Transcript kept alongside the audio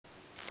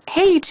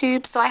Hey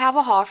YouTube, so I have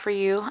a haul for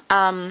you.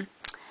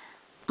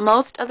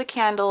 Most of the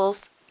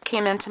candles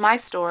came into my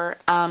store.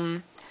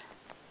 The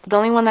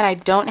only one that I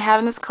don't have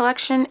in this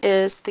collection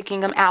is the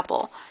gingham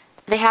apple.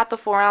 They had the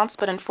 4-ounce,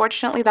 but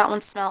unfortunately that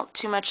one smelled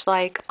too much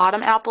like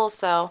autumn apple,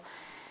 so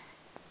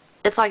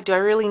it's like, do I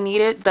really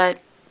need it? But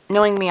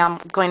knowing me, I'm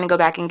going to go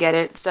back and get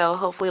it, so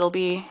hopefully it'll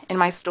be in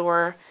my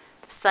store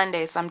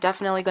Sunday, so I'm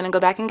definitely going to go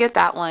back and get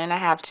that one. I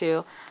have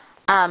to.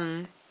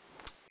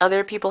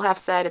 Other people have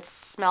said it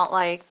smelled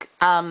like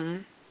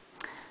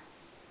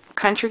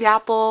country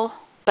apple,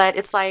 but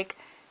it's like,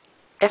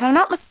 if I'm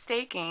not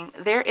mistaken,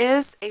 there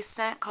is a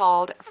scent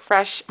called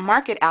fresh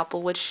market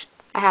apple, which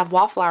I have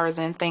wallflowers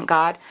in, thank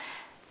God.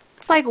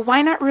 It's like,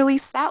 why not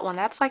release that one?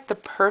 That's like the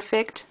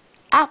perfect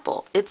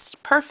apple. It's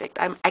perfect.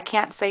 I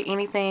can't say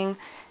anything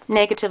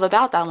negative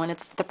about that one.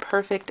 It's the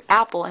perfect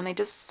apple, and they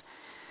just,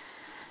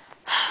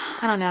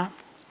 I don't know.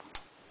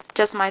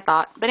 Just my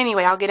thought. But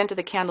anyway, I'll get into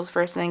the candles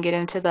first and then get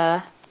into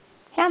the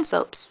hand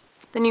soaps,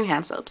 the new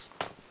hand soaps.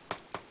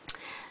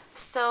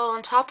 So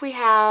on top we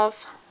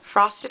have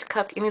frosted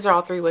cupcake, and these are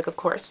all 3-wick, of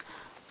course.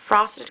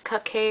 Frosted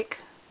cupcake,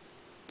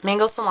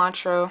 mango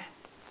cilantro,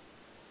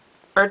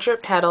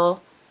 orchard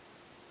petal,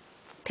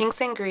 pink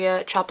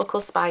sangria, tropical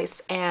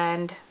spice,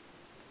 and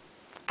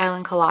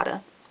island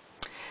colada.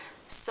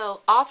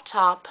 So off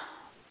top,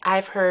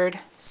 I've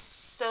heard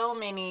so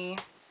many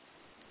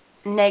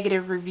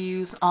negative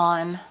reviews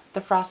on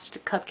the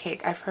frosted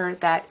cupcake. I've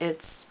heard that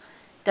it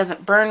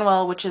doesn't burn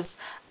well, which is,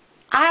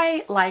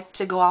 I like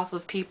to go off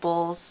of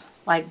people's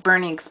like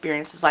burning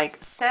experiences. Like,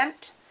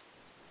 scent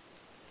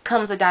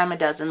comes a dime a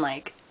dozen.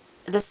 Like,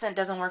 this scent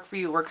doesn't work for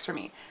you, it works for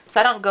me. So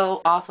I don't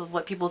go off of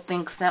what people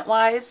think scent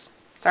wise,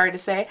 sorry to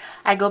say.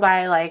 I go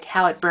by like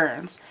how it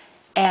burns,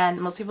 and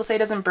most people say it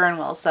doesn't burn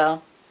well.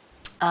 So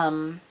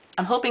I'm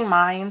hoping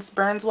mine's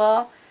burns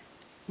well,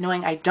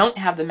 knowing I don't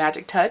have the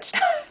magic touch.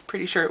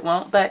 Pretty sure it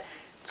won't, but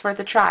it's worth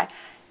a try.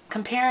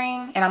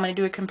 Comparing, and I'm going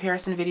to do a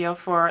comparison video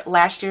for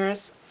last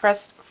year's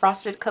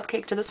frosted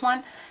cupcake to this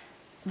one.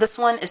 This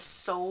one is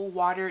so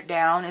watered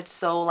down. It's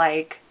so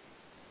like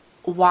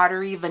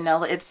watery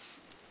vanilla.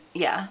 It's,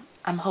 yeah,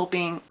 I'm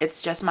hoping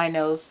it's just my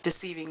nose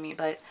deceiving me,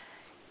 but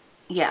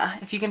yeah,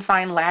 if you can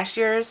find last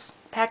year's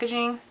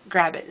packaging,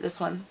 grab it. This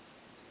one,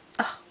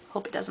 ugh,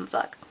 hope it doesn't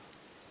suck.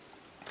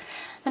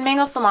 The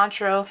mango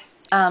cilantro,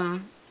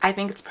 I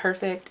think it's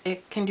perfect.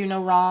 It can do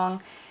no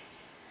wrong.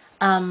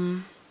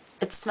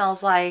 It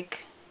smells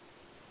like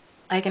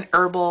an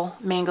herbal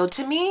mango.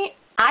 To me,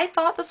 I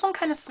thought this one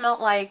kind of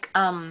smelled like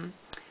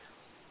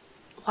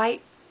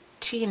white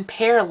tea and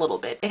pear a little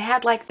bit. It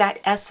had like that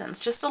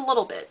essence, just a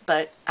little bit,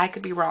 but I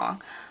could be wrong.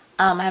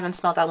 I haven't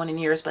smelled that one in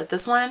years, but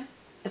this one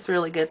is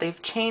really good.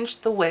 They've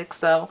changed the wick,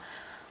 so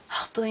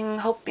hoping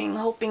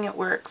it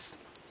works.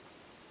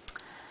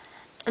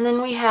 And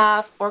then we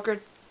have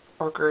orchard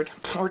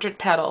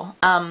petal.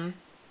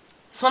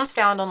 This one's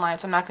found online,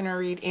 so I'm not going to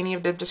read any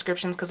of the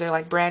descriptions because they're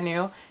like brand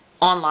new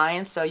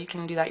online, so you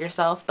can do that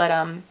yourself. But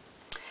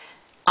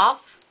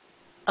off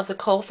of the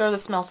cold throw,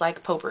 this smells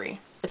like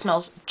potpourri. It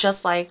smells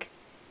just like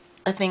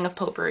a thing of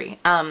potpourri.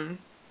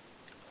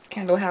 This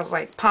candle has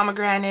like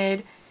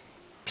pomegranate,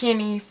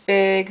 peony,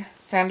 fig,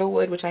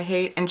 sandalwood, which I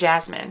hate, and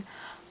jasmine.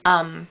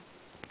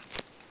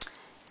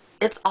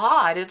 It's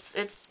odd.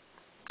 It's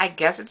I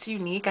guess it's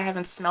unique. I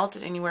haven't smelt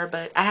it anywhere,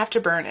 but I have to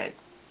burn it.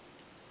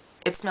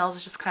 It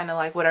smells just kind of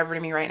like whatever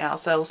to me right now,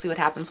 so we'll see what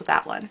happens with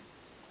that one.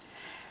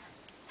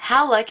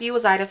 How lucky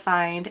was I to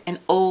find an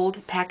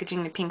old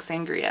packaging of pink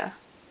sangria?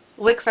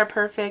 Wicks are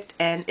perfect,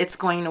 and it's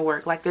going to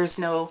work. Like, there's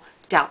no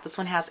doubt. This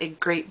one has a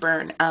great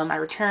burn. I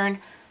returned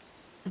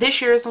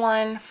this year's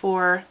one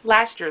for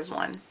last year's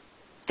one.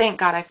 Thank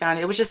God I found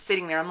it. It was just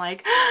sitting there. I'm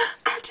like,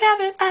 I have to have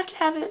it. I have to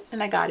have it.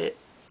 And I got it.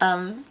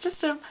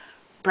 Just a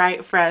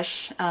bright,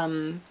 fresh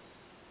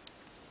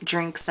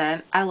drink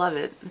scent. I love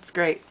it. It's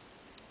great.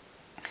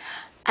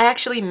 I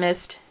actually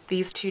missed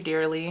these two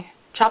dearly.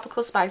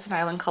 Tropical Spice and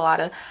Island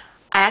Colada.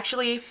 I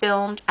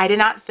did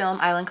not film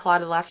Island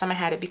Colada the last time I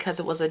had it because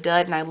it was a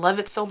dud, and I love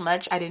it so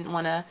much I didn't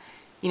want to,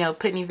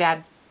 put any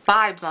bad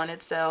vibes on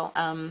it. So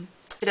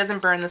if it doesn't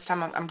burn this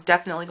time, I'm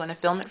definitely going to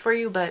film it for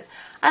you, but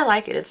I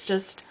like it. It's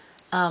just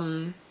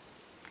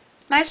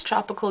nice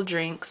tropical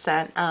drink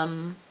scent.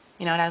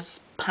 It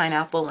has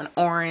pineapple and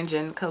orange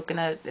and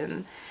coconut,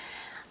 and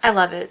I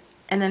love it.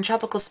 And then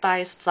Tropical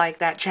Spice, it's like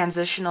that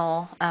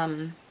transitional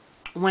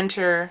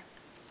winter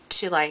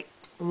to like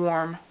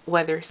warm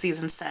weather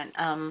season scent.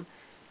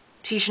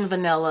 Tahitian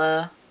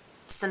vanilla,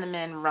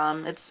 cinnamon,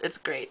 rum. It's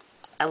great.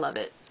 I love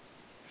it.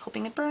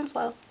 Hoping it burns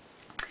well.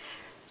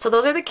 So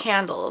those are the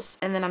candles,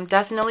 and then I'm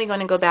definitely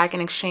going to go back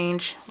and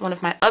exchange one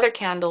of my other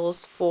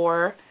candles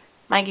for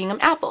my gingham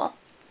apple.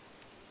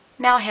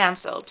 Now hand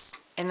soaps,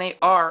 and they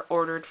are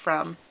ordered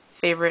from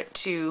favorite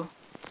to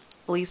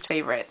least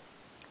favorite.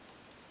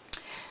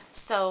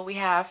 So we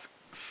have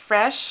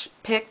fresh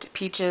picked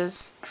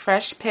peaches,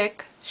 fresh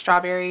picked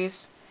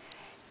strawberries,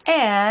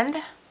 and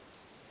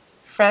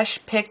fresh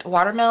picked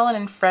watermelon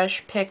and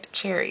fresh picked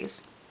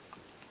cherries.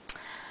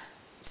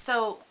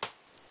 So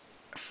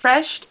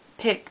fresh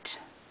picked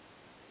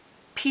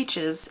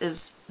peaches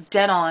is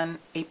dead on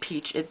a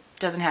peach. It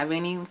doesn't have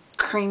any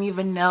creamy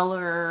vanilla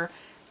or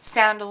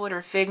sandalwood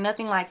or fig,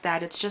 nothing like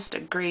that. It's just a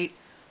great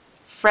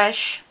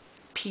fresh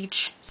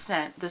peach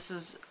scent. This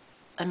is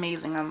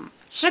amazing.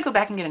 Should go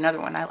back and get another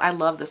one. I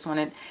love this one.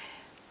 And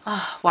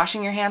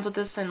washing your hands with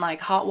this in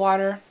like hot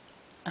water,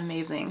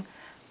 amazing.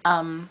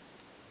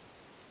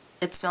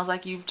 It smells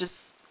like you've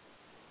just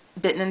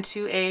bitten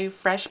into a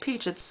fresh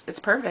peach. It's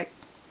perfect.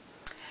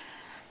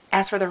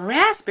 As for the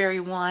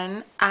raspberry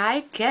one,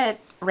 I get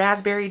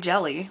raspberry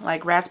jelly,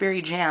 like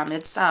raspberry jam.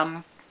 It's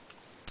not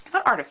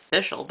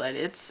artificial, but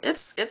it's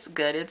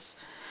good. It's,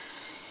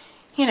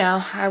 you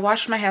know, I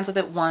washed my hands with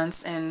it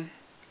once and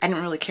I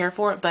didn't really care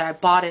for it, but I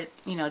bought it,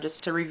 you know,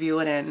 just to review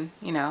it and,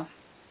 you know,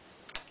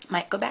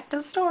 might go back to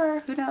the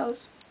store, who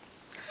knows.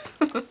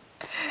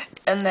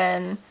 And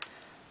then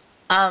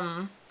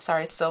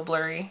sorry, it's so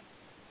blurry.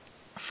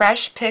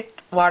 Fresh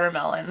picked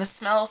watermelon. This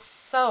smells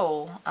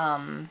so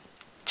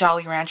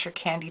Jolly Rancher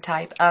candy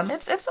type.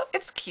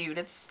 It's cute.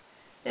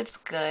 It's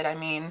good. I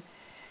mean,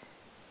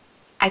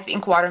 I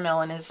think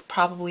watermelon is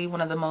probably one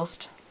of the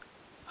most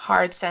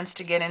hard scents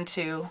to get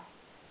into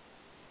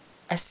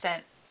a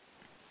scent,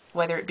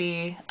 whether it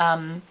be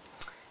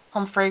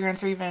home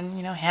fragrance or even,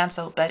 you know, hand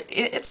soap, but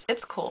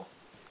it's cool,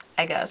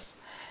 I guess.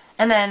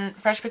 And then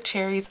fresh picked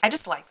cherries. I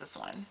just like this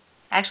one.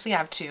 I actually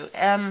have two.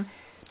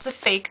 It's a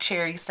fake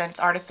cherry scent. It's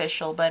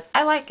artificial, but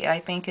I like it. I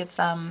think it's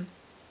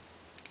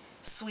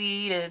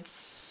sweet. It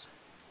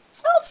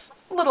smells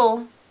a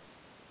little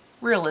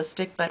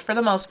realistic, but for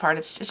the most part,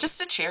 it's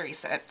just a cherry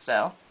scent,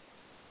 so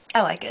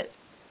I like it.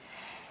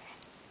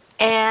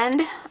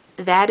 And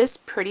that is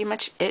pretty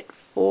much it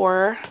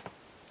for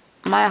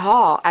my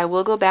haul. I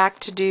will go back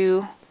to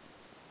do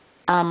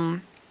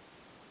I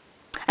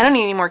don't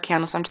need any more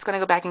candles, so I'm just going to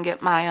go back and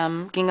get my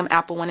gingham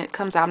apple when it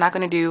comes out. I'm not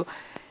going to do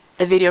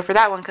a video for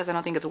that one because I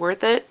don't think it's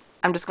worth it.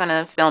 I'm just going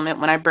to film it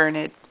when I burn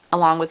it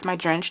along with my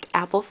drenched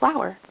apple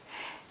flower.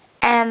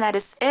 And that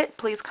is it.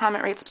 Please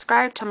comment, rate,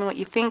 subscribe. Tell me what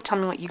you think. Tell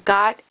me what you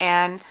got.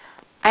 And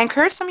I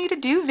encourage some of you to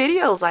do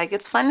videos. Like,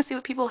 it's fun to see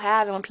what people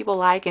have and what people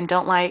like and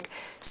don't like.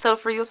 So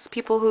for those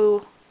people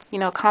who, you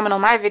know, comment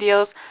on my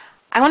videos,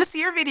 I want to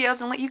see your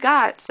videos and what you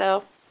got.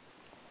 So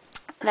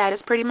that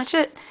is pretty much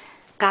it.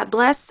 God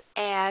bless,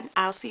 and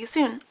I'll see you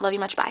soon. Love you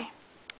much. Bye.